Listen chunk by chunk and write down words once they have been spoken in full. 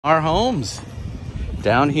Our homes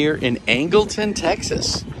down here in Angleton,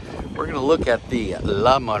 Texas. We're gonna look at the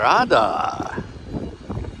La Mirada.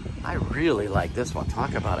 I really like this one.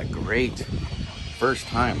 Talk about a great first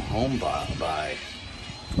time home buy.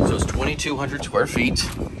 So it's 2,200 square feet.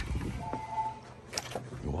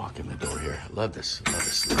 You walk in the door here. Love this, love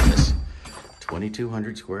this, love this.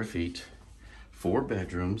 2,200 square feet, 4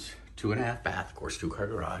 bedrooms, 2.5 bath, of course, 2-car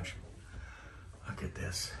garage. Look at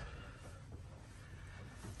this.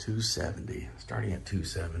 270, starting at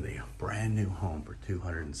 270, a brand new home for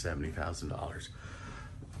 $270,000.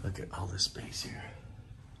 Look at all this space here.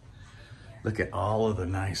 Look at all of the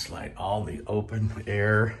nice light, all the open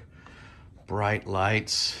air, bright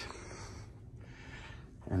lights.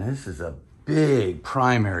 And this is a big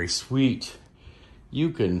primary suite. You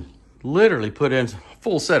can literally put in a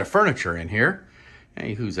full set of furniture in here.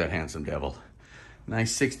 Hey, who's that handsome devil?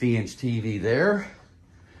 Nice 60-inch TV there.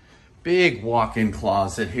 Big walk-in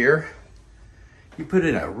closet here. You put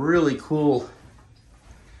in a really cool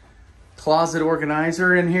closet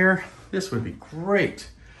organizer in here. This would be great.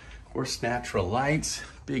 Of course, natural lights,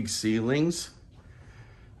 big ceilings.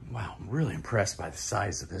 Wow, I'm really impressed by the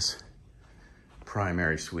size of this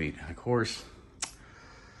primary suite. And of course,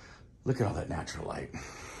 look at all that natural light.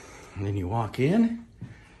 And then you walk in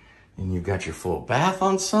and you've got your full bath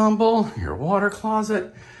ensemble, your water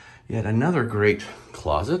closet, yet another great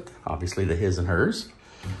closet, obviously the his and hers.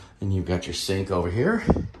 And you've got your sink over here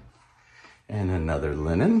and another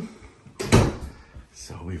linen.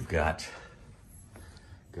 So we've got,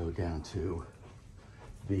 go down to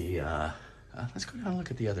the, let's go down and look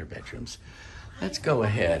at the other bedrooms. Let's go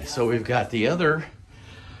ahead. So we've got the other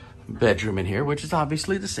bedroom in here, which is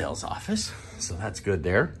obviously the sales office. So that's good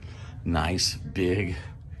there. Nice big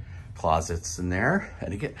closets in there.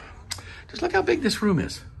 And again, just look how big this room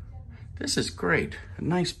is. This is great. A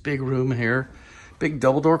nice big room here. Big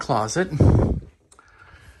double door closet. Again,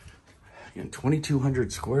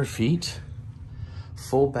 2,200 square feet.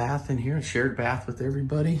 Full bath in here, shared bath with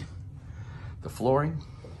everybody. The flooring,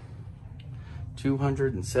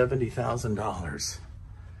 $270,000.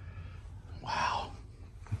 Wow.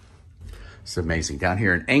 It's amazing. Down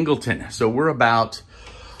here in Angleton. So we're about,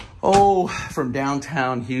 from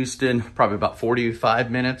downtown Houston, probably about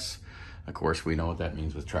 45 minutes. Of course, we know what that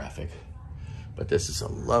means with traffic. But this is a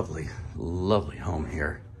lovely, lovely home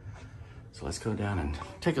here. So let's go down and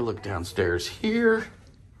take a look downstairs here.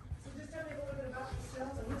 So just tell me a little bit about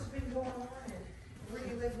yourselves and what's been going on and where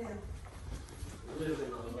you live now.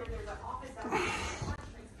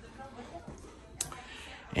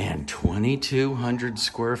 And 2,200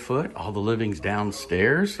 square foot, all the living's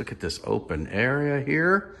downstairs. Look at this open area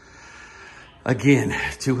here. Again,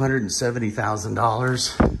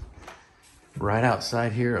 $270,000 right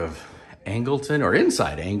outside here of Angleton, or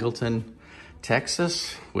inside Angleton,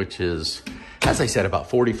 Texas, which is, as I said,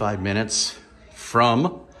 about 45 minutes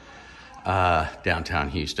from downtown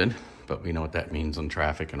Houston, but we know what that means on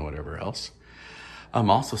traffic and whatever else.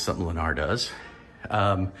 Also something Lennar does,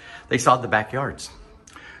 they sod the backyards.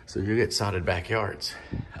 So you get sodded backyards.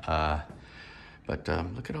 But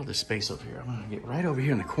look at all this space over here. I'm gonna get right over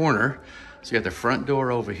here in the corner. So you got the front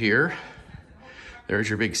door over here. There's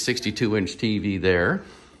your big 62-inch TV there.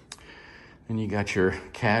 And you got your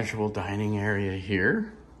casual dining area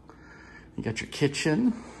here. You got your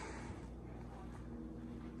kitchen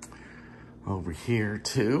over here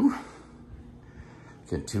too.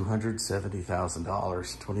 Get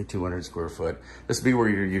 $270,000, 2,200 square foot. This will be where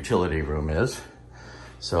your utility room is.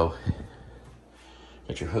 So,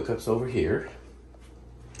 got your hookups over here.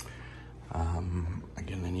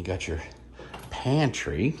 Again, then you got your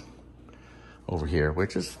pantry over here,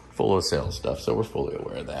 which is full of sales stuff, so we're fully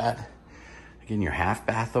aware of that. Again, your half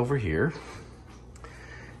bath over here.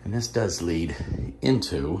 And this does lead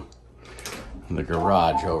into the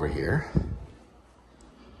garage over here.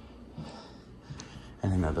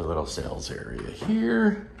 And another little sales area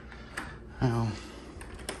here. And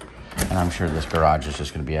I'm sure this garage is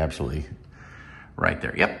just gonna be absolutely right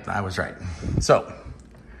there. Yep, I was right. So,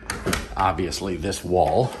 obviously this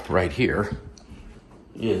wall right here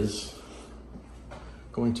is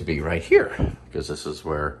going to be right here, because this is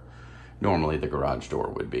where normally the garage door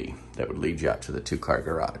would be. That would lead you out to the 2-car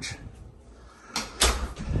garage.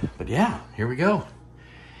 But yeah, here we go.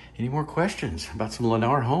 Any more questions about some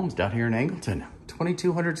Lennar homes down here in Angleton?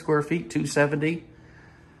 2,200 square feet, $270,000,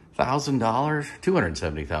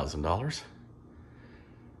 $270,000. Go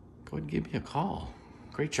ahead and give me a call.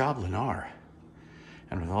 Great job, Lennar.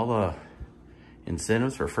 And with all the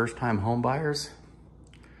incentives for first-time home buyers,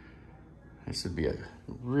 this would be a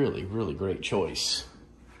really, really great choice.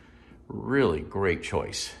 Really great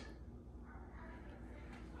choice.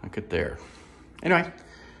 Look at there. Anyway,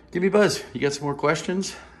 give me a buzz. You got some more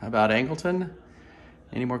questions about Angleton?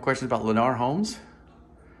 Any more questions about Lennar Homes?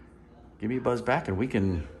 Give me a buzz back and we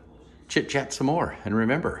can chit chat some more. And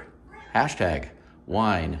remember, hashtag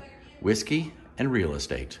wine, whiskey, and real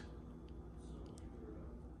estate.